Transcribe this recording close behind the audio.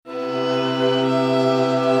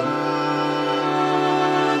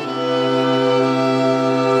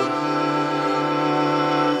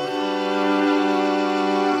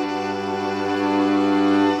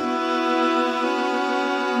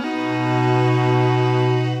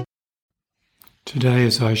Today,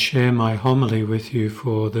 as I share my homily with you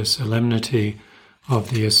for the solemnity of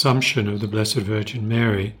the Assumption of the Blessed Virgin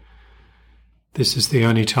Mary, this is the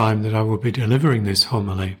only time that I will be delivering this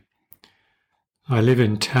homily. I live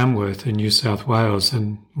in Tamworth in New South Wales,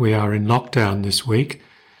 and we are in lockdown this week,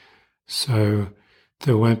 so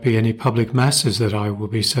there won't be any public masses that I will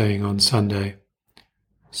be saying on Sunday.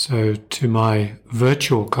 So to my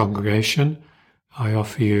virtual congregation, I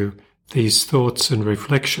offer you these thoughts and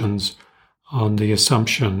reflections on the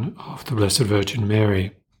Assumption of the Blessed Virgin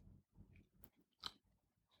Mary.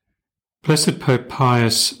 Blessed Pope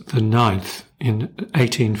Pius IX in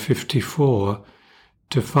 1854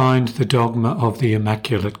 defined the dogma of the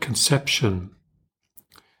Immaculate Conception.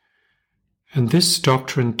 And this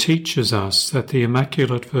doctrine teaches us that the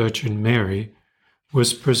Immaculate Virgin Mary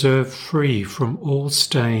was preserved free from all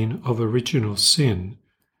stain of original sin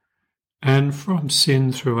and from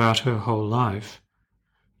sin throughout her whole life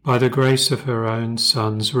by the grace of her own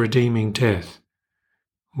Son's redeeming death,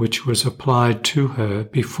 which was applied to her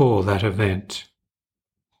before that event.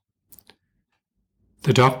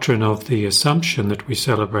 The doctrine of the Assumption that we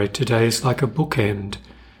celebrate today is like a bookend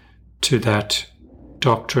to that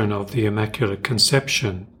doctrine of the Immaculate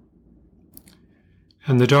Conception.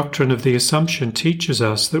 And the doctrine of the Assumption teaches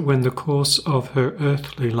us that when the course of her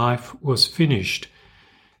earthly life was finished,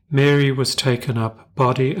 Mary was taken up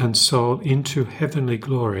body and soul into heavenly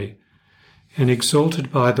glory and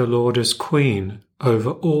exalted by the Lord as Queen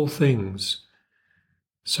over all things,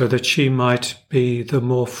 so that she might be the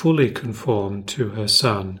more fully conformed to her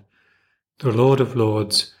Son, the Lord of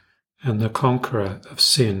Lords and the conqueror of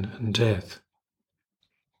sin and death.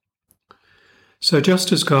 So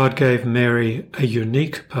just as God gave Mary a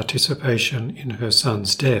unique participation in her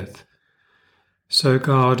Son's death, so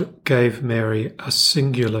God gave Mary a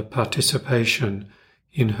singular participation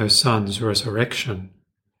in her Son's resurrection.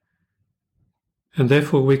 And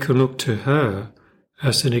therefore we can look to her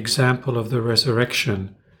as an example of the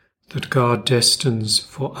resurrection that God destines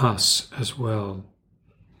for us as well.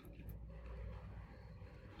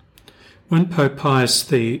 When Pope Pius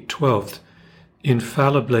XII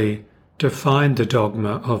infallibly defined the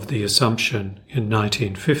dogma of the Assumption in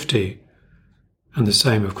 1950, and the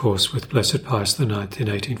same, of course, with Blessed Pius IX in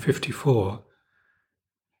 1854,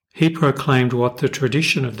 he proclaimed what the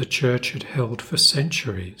tradition of the Church had held for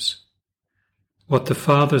centuries, what the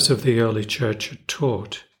fathers of the early Church had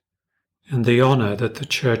taught, and the honour that the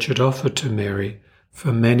Church had offered to Mary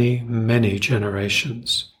for many, many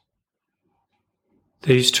generations.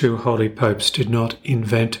 These two holy popes did not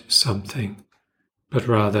invent something, but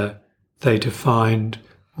rather they defined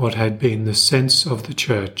what had been the sense of the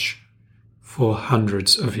Church for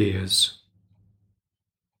hundreds of years.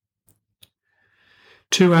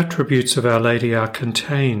 Two attributes of Our Lady are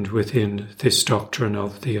contained within this doctrine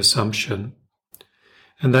of the Assumption,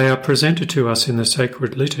 and they are presented to us in the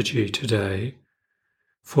sacred liturgy today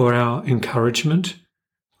for our encouragement,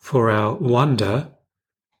 for our wonder,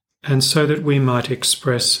 and so that we might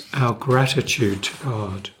express our gratitude to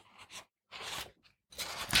God.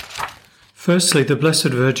 Firstly, the Blessed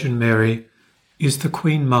Virgin Mary is the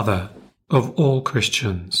Queen Mother of all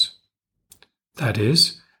Christians. That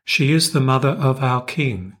is, she is the mother of our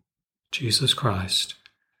King, Jesus Christ.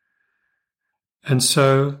 And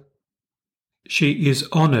so she is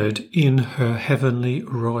honoured in her heavenly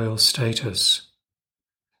royal status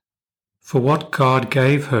for what God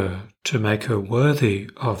gave her to make her worthy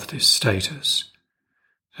of this status,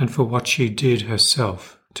 and for what she did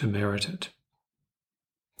herself to merit it.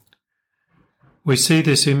 We see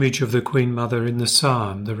this image of the Queen Mother in the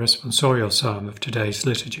psalm, the responsorial psalm of today's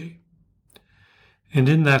liturgy. And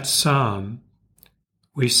in that psalm,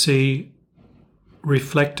 we see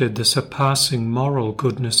reflected the surpassing moral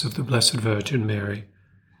goodness of the Blessed Virgin Mary.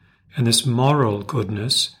 And this moral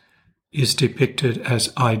goodness is depicted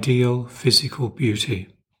as ideal physical beauty.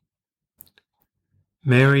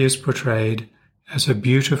 Mary is portrayed as a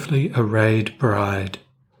beautifully arrayed bride.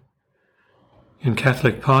 In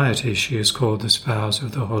Catholic piety, she is called the spouse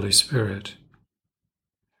of the Holy Spirit.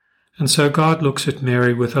 And so God looks at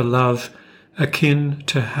Mary with a love akin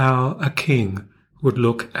to how a king would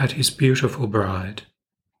look at his beautiful bride.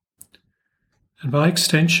 And by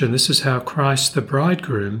extension, this is how Christ, the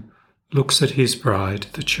bridegroom, looks at his bride,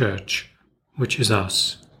 the church, which is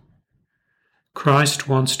us. Christ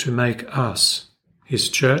wants to make us, his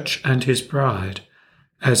church and his bride,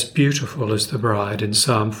 as beautiful as the bride in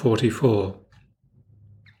Psalm 44.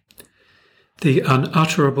 The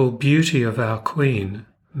unutterable beauty of our Queen,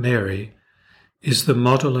 Mary, is the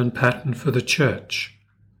model and pattern for the Church,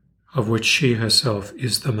 of which she herself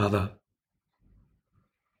is the mother.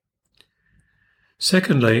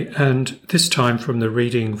 Secondly, and this time from the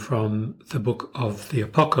reading from the book of the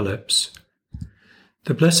Apocalypse,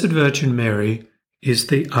 the Blessed Virgin Mary is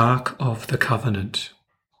the Ark of the Covenant.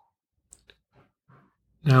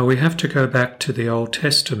 Now we have to go back to the Old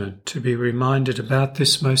Testament to be reminded about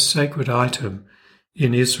this most sacred item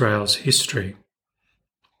in Israel's history.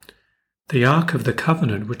 The Ark of the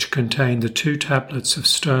Covenant, which contained the 2 tablets of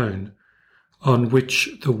stone on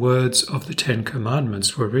which the words of the 10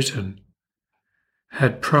 Commandments were written,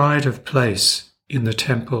 had pride of place in the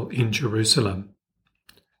temple in Jerusalem,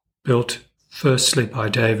 built firstly by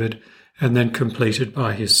David and then completed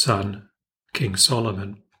by his son, King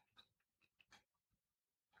Solomon.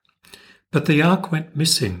 But the ark went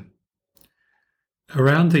missing.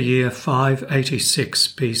 Around the year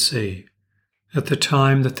 586 BC, at the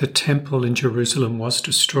time that the temple in Jerusalem was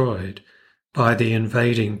destroyed by the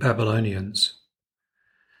invading Babylonians.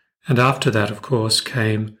 And after that, of course,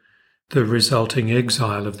 came the resulting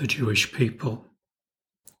exile of the Jewish people.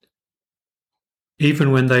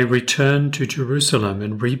 Even when they returned to Jerusalem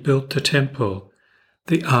and rebuilt the temple,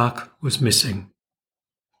 the ark was missing,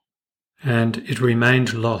 and it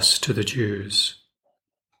remained lost to the Jews.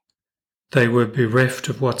 They were bereft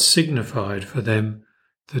of what signified for them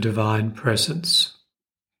the divine presence.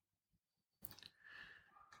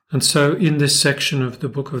 And so in this section of the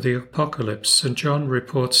book of the Apocalypse, St. John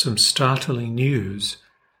reports some startling news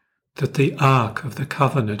that the Ark of the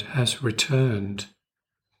Covenant has returned.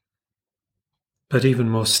 But even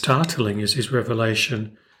more startling is his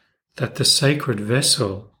revelation that the sacred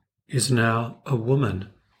vessel is now a woman,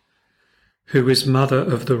 who is mother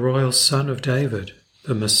of the royal son of David,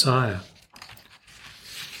 the Messiah.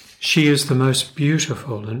 She is the most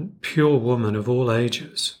beautiful and pure woman of all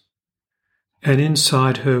ages, and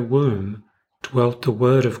inside her womb dwelt the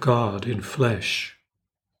Word of God in flesh.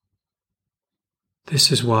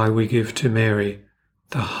 This is why we give to Mary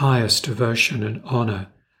the highest devotion and honour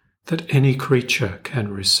that any creature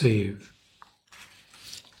can receive.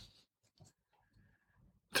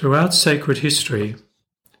 Throughout sacred history,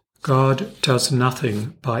 God does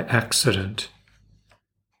nothing by accident.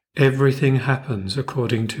 Everything happens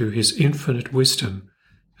according to his infinite wisdom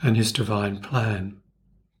and his divine plan.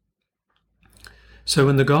 So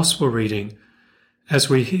in the Gospel reading, as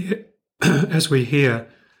we hear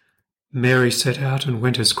Mary set out and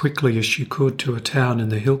went as quickly as she could to a town in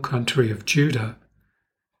the hill country of Judah,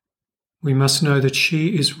 we must know that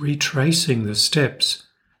she is retracing the steps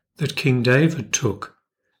that King David took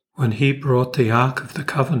when he brought the Ark of the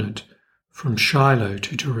Covenant from Shiloh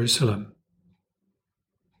to Jerusalem.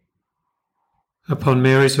 Upon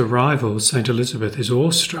Mary's arrival, St. Elizabeth is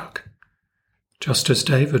awestruck, just as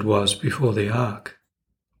David was before the Ark.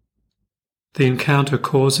 The encounter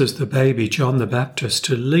causes the baby John the Baptist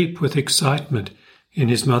to leap with excitement in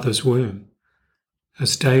his mother's womb,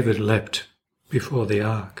 as David leapt before the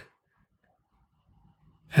Ark.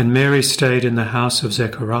 And Mary stayed in the house of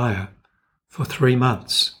Zechariah for 3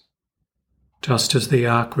 months, just as the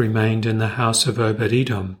Ark remained in the house of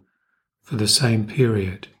Obed-Edom for the same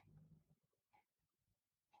period.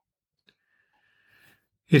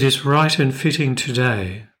 It is right and fitting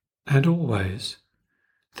today, and always,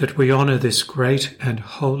 that we honour this great and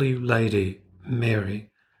holy Lady, Mary,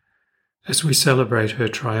 as we celebrate her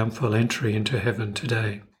triumphal entry into heaven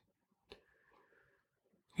today.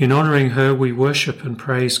 In honouring her, we worship and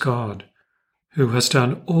praise God, who has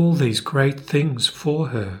done all these great things for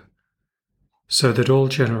her, so that all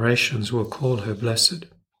generations will call her blessed.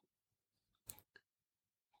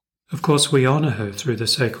 Of course, we honour her through the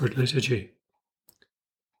sacred liturgy.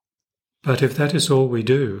 But if that is all we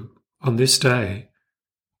do on this day,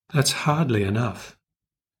 that's hardly enough.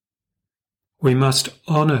 We must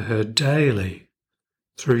honour her daily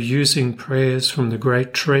through using prayers from the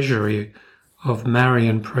great treasury of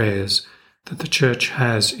Marian prayers that the Church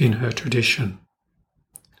has in her tradition.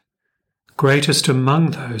 Greatest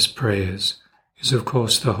among those prayers is, of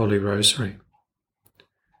course, the Holy Rosary.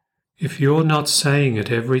 If you're not saying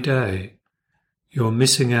it every day, you're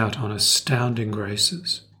missing out on astounding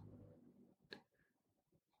graces.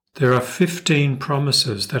 There are 15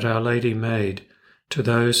 promises that Our Lady made to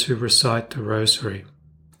those who recite the Rosary.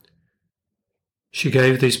 She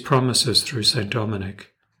gave these promises through St.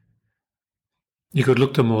 Dominic. You could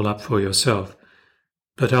look them all up for yourself,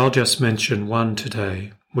 but I'll just mention one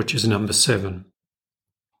today, which is number 7.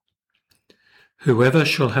 Whoever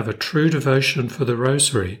shall have a true devotion for the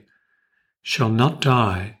Rosary shall not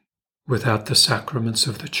die without the sacraments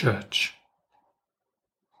of the Church.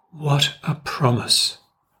 What a promise!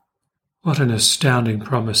 What an astounding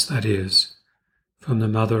promise that is from the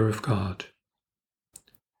Mother of God.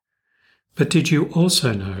 But did you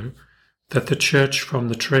also know that the Church, from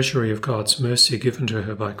the treasury of God's mercy given to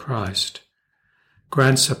her by Christ,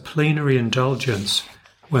 grants a plenary indulgence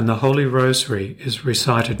when the Holy Rosary is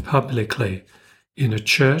recited publicly in a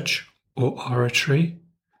church or oratory,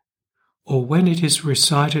 or when it is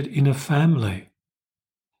recited in a family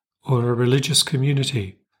or a religious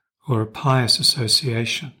community or a pious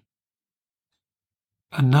association.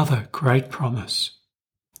 Another great promise.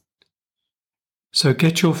 So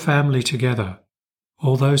get your family together,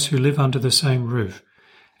 all those who live under the same roof,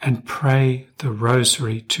 and pray the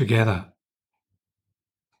Rosary together.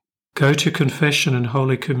 Go to confession and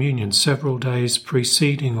Holy Communion several days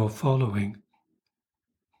preceding or following.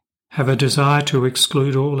 Have a desire to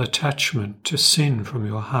exclude all attachment to sin from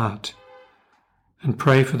your heart, and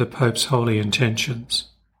pray for the Pope's holy intentions.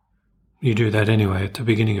 You do that anyway at the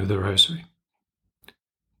beginning of the Rosary.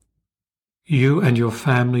 You and your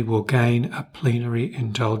family will gain a plenary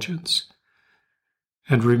indulgence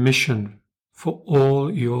and remission for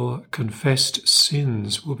all your confessed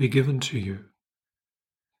sins will be given to you.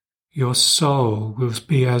 Your soul will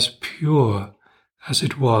be as pure as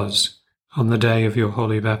it was on the day of your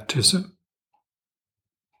holy baptism,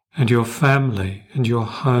 and your family and your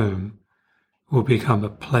home will become a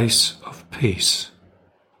place of peace,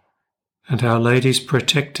 and Our Lady's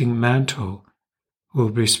protecting mantle will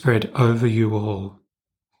be spread over you all.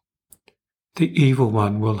 The evil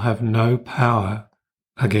one will have no power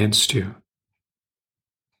against you.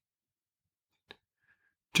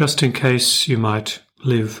 Just in case you might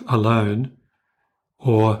live alone,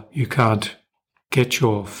 or you can't get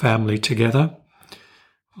your family together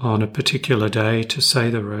on a particular day to say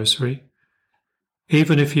the Rosary,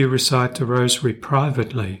 even if you recite the Rosary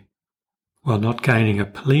privately, while not gaining a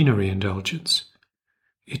plenary indulgence,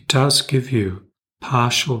 it does give you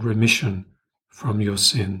partial remission from your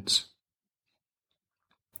sins.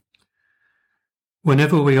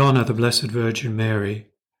 Whenever we honour the Blessed Virgin Mary,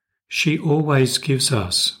 she always gives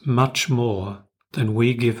us much more than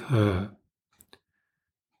we give her.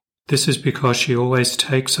 This is because she always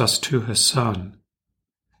takes us to her Son,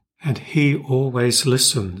 and he always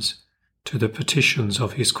listens to the petitions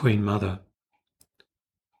of his Queen Mother.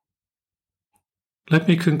 Let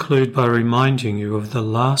me conclude by reminding you of the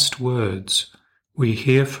last words we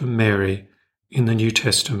hear from Mary in the New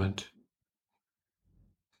Testament.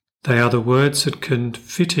 They are the words that can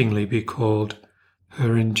fittingly be called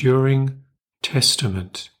her enduring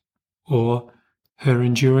testament or her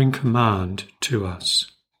enduring command to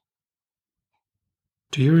us.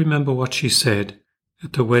 Do you remember what she said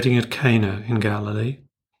at the wedding at Cana in Galilee?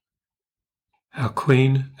 Our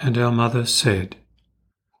Queen and our Mother said,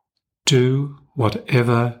 "Do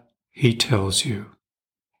whatever he tells you."